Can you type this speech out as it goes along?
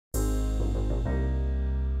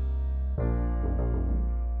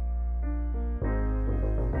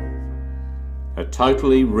A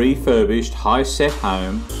totally refurbished high-set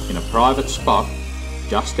home in a private spot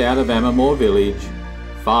just out of Amamoor village,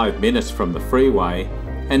 5 minutes from the freeway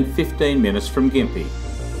and 15 minutes from Gympie.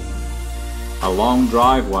 A long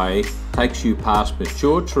driveway takes you past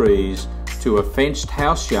mature trees to a fenced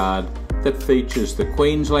house yard that features the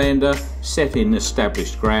Queenslander set in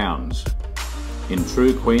established grounds. In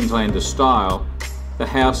true Queenslander style, the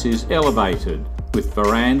house is elevated with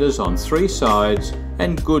verandas on 3 sides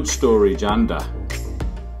and good storage under.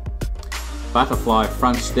 Butterfly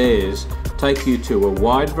front stairs take you to a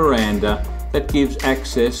wide veranda that gives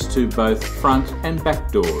access to both front and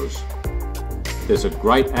back doors. There's a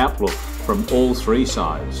great outlook from all 3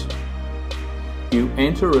 sides. You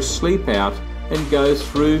enter a sleep out and go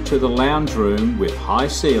through to the lounge room with high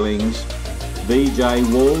ceilings,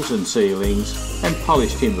 VJ walls and ceilings and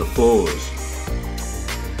polished timber floors.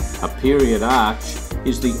 A period arch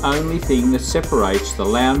is the only thing that separates the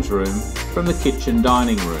lounge room from the kitchen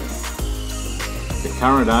dining room. The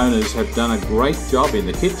current owners have done a great job in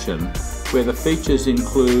the kitchen, where the features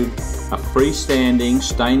include a freestanding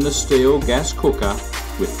stainless steel gas cooker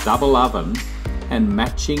with double oven and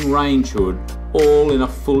matching range hood, all in a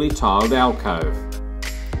fully tiled alcove.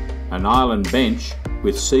 An island bench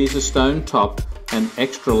with Ceasarstone top and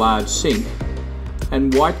extra large sink,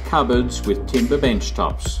 and white cupboards with timber bench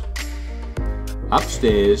tops.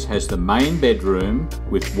 Upstairs has the main bedroom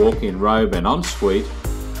with walk-in robe and ensuite,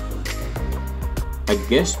 a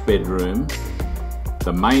guest bedroom,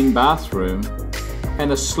 the main bathroom,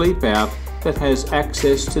 and a sleep out that has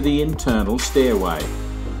access to the internal stairway.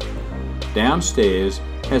 Downstairs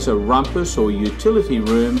has a rumpus or utility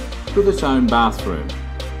room with its own bathroom.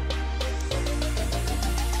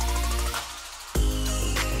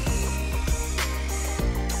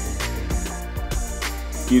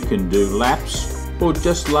 You can do laps or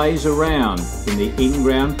just laze around in the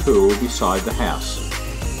in-ground pool beside the house.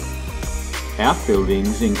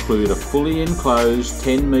 Outbuildings include a fully enclosed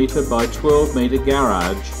 10 metre by 12 metre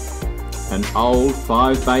garage, an old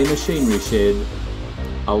 5-bay machinery shed,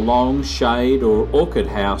 a long shade or orchid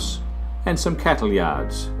house, and some cattle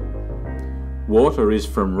yards. Water is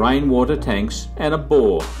from rainwater tanks and a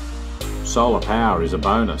bore. Solar power is a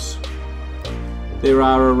bonus. There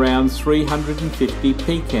are around 350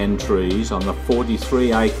 pecan trees on the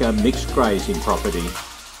 43-acre mixed grazing property.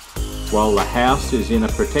 While the house is in a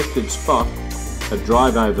protected spot, a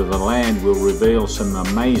drive over the land will reveal some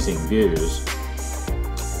amazing views.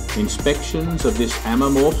 Inspections of this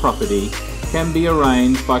Amamoor property can be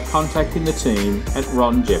arranged by contacting the team at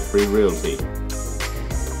Ron Jeffrey Realty.